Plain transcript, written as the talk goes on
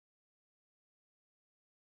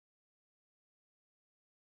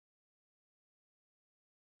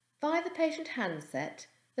Via the patient handset,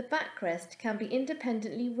 the backrest can be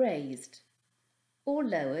independently raised or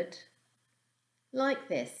lowered, like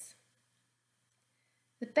this.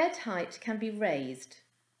 The bed height can be raised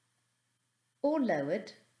or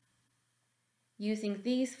lowered using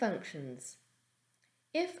these functions.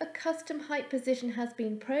 If a custom height position has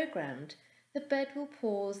been programmed, the bed will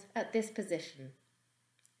pause at this position.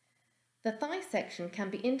 The thigh section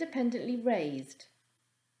can be independently raised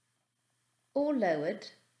or lowered,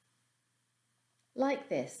 like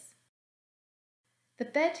this. The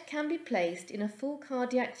bed can be placed in a full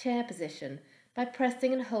cardiac chair position by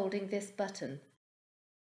pressing and holding this button.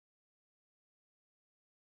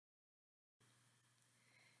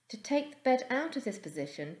 To take the bed out of this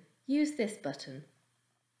position, use this button.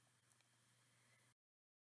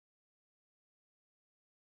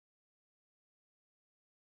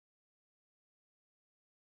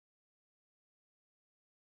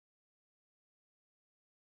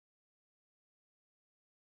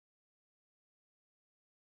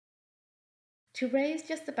 To raise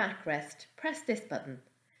just the backrest, press this button.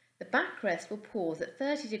 The backrest will pause at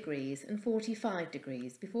 30 degrees and 45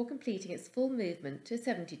 degrees before completing its full movement to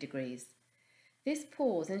 70 degrees. This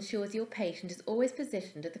pause ensures your patient is always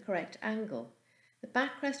positioned at the correct angle. The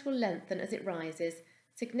backrest will lengthen as it rises,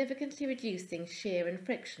 significantly reducing shear and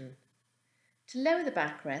friction. To lower the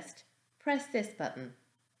backrest, press this button.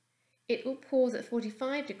 It will pause at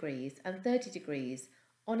 45 degrees and 30 degrees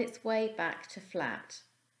on its way back to flat.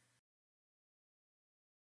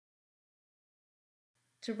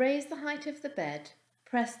 To raise the height of the bed,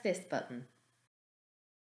 press this button.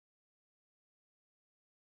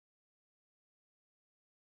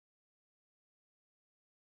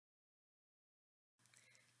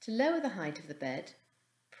 To lower the height of the bed,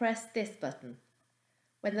 press this button.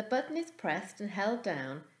 When the button is pressed and held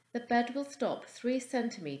down, the bed will stop 3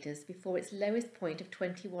 cm before its lowest point of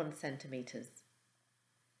 21 cm.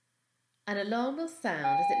 An alarm will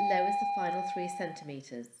sound as it lowers the final 3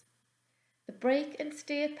 cm. The brake and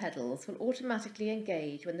steer pedals will automatically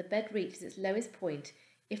engage when the bed reaches its lowest point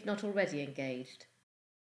if not already engaged.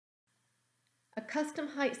 A custom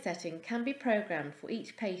height setting can be programmed for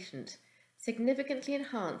each patient, significantly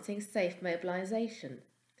enhancing safe mobilisation.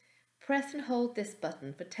 Press and hold this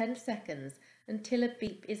button for 10 seconds until a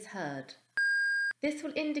beep is heard. This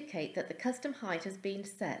will indicate that the custom height has been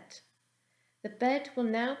set. The bed will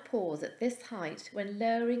now pause at this height when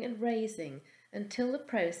lowering and raising until the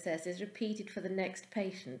process is repeated for the next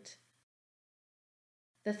patient.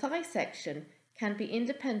 The thigh section can be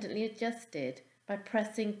independently adjusted by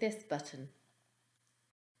pressing this button.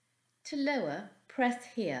 To lower, press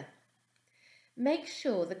here. Make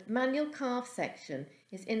sure the manual calf section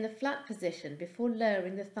is in the flat position before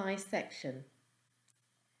lowering the thigh section.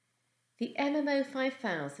 The MMO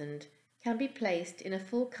 5000 can be placed in a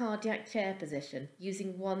full cardiac chair position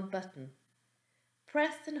using one button.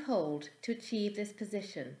 Press and hold to achieve this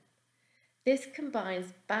position. This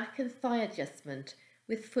combines back and thigh adjustment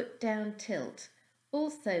with foot down tilt,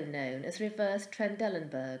 also known as reverse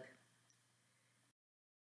Trendelenburg.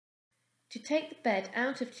 To take the bed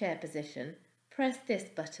out of chair position, press this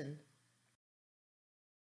button.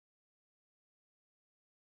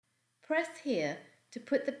 Press here to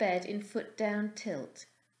put the bed in foot down tilt,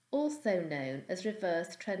 also known as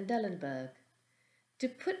reverse Trendelenburg. To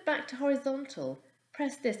put back to horizontal,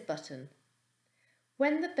 press this button.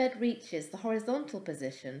 When the bed reaches the horizontal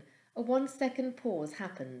position, a 1-second pause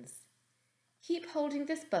happens. Keep holding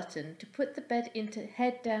this button to put the bed into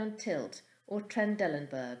head down tilt or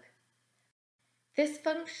Trendelenburg. This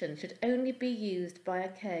function should only be used by a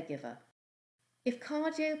caregiver. If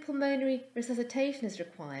cardiopulmonary resuscitation is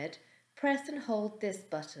required, press and hold this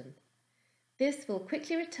button. This will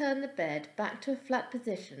quickly return the bed back to a flat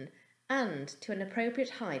position and to an appropriate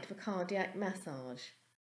height for cardiac massage.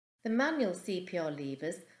 The manual CPR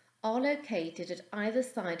levers are located at either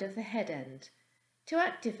side of the head end. To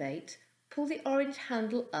activate, pull the orange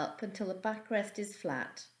handle up until the backrest is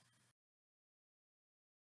flat.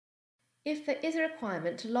 If there is a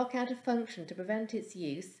requirement to lock out a function to prevent its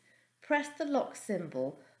use, press the lock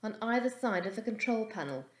symbol on either side of the control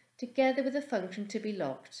panel together with the function to be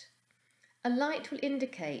locked. A light will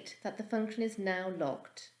indicate that the function is now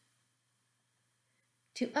locked.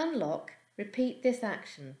 To unlock, repeat this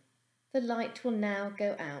action. The light will now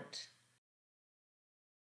go out.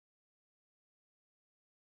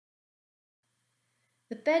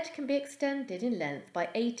 The bed can be extended in length by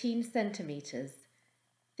 18 centimetres.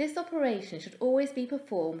 This operation should always be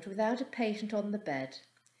performed without a patient on the bed.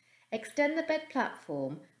 Extend the bed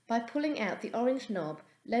platform by pulling out the orange knob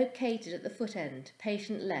located at the foot end,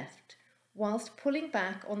 patient left, whilst pulling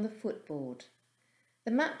back on the footboard.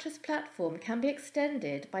 The mattress platform can be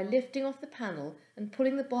extended by lifting off the panel and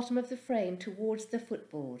pulling the bottom of the frame towards the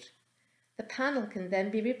footboard. The panel can then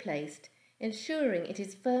be replaced, ensuring it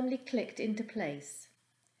is firmly clicked into place.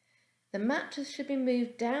 The mattress should be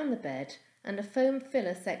moved down the bed and a foam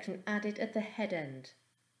filler section added at the head end.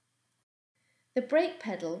 The brake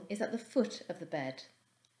pedal is at the foot of the bed.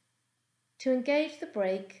 To engage the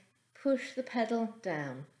brake, push the pedal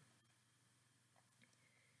down.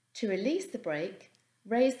 To release the brake,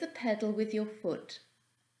 raise the pedal with your foot.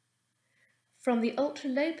 From the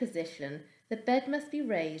ultra-low position, the bed must be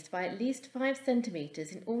raised by at least 5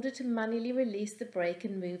 centimetres in order to manually release the brake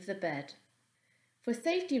and move the bed. For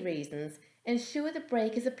safety reasons, ensure the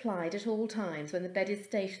brake is applied at all times when the bed is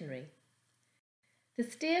stationary. The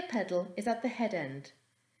steer pedal is at the head end.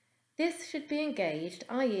 This should be engaged,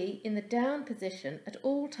 i.e. in the down position at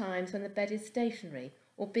all times when the bed is stationary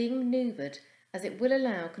or being manoeuvred, as it will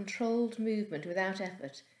allow controlled movement without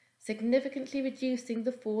effort, significantly reducing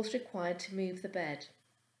the force required to move the bed.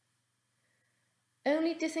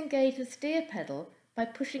 Only disengage the steer pedal by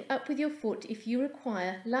pushing up with your foot if you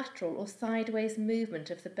require lateral or sideways movement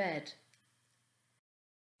of the bed.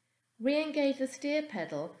 Re-engage the steer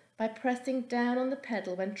pedal by pressing down on the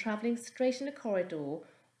pedal when travelling straight in a corridor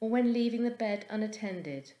or when leaving the bed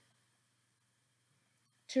unattended.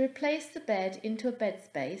 To replace the bed into a bed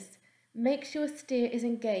space, make sure steer is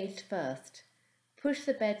engaged first. Push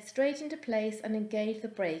the bed straight into place and engage the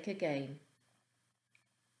brake again.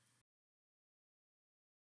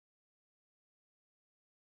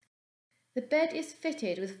 The bed is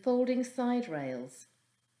fitted with folding side rails.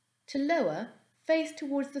 To lower, face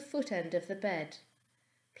towards the foot end of the bed.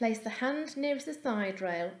 Place the hand nearest the side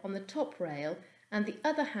rail on the top rail and the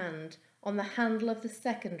other hand on the handle of the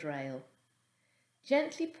second rail.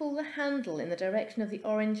 Gently pull the handle in the direction of the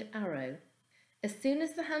orange arrow. As soon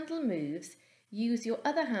as the handle moves, use your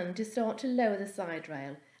other hand to start to lower the side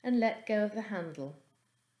rail and let go of the handle.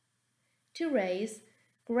 To raise,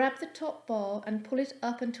 grab the top bar and pull it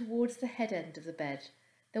up and towards the head end of the bed.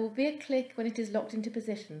 There will be a click when it is locked into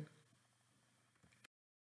position.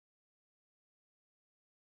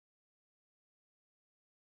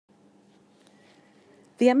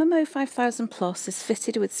 The MMO 5000 Plus is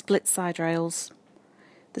fitted with split side rails.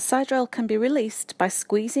 The side rail can be released by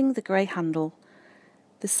squeezing the grey handle.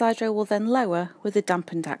 The side rail will then lower with a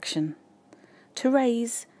dampened action. To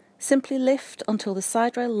raise, simply lift until the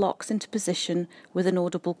side rail locks into position with an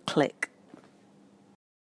audible click.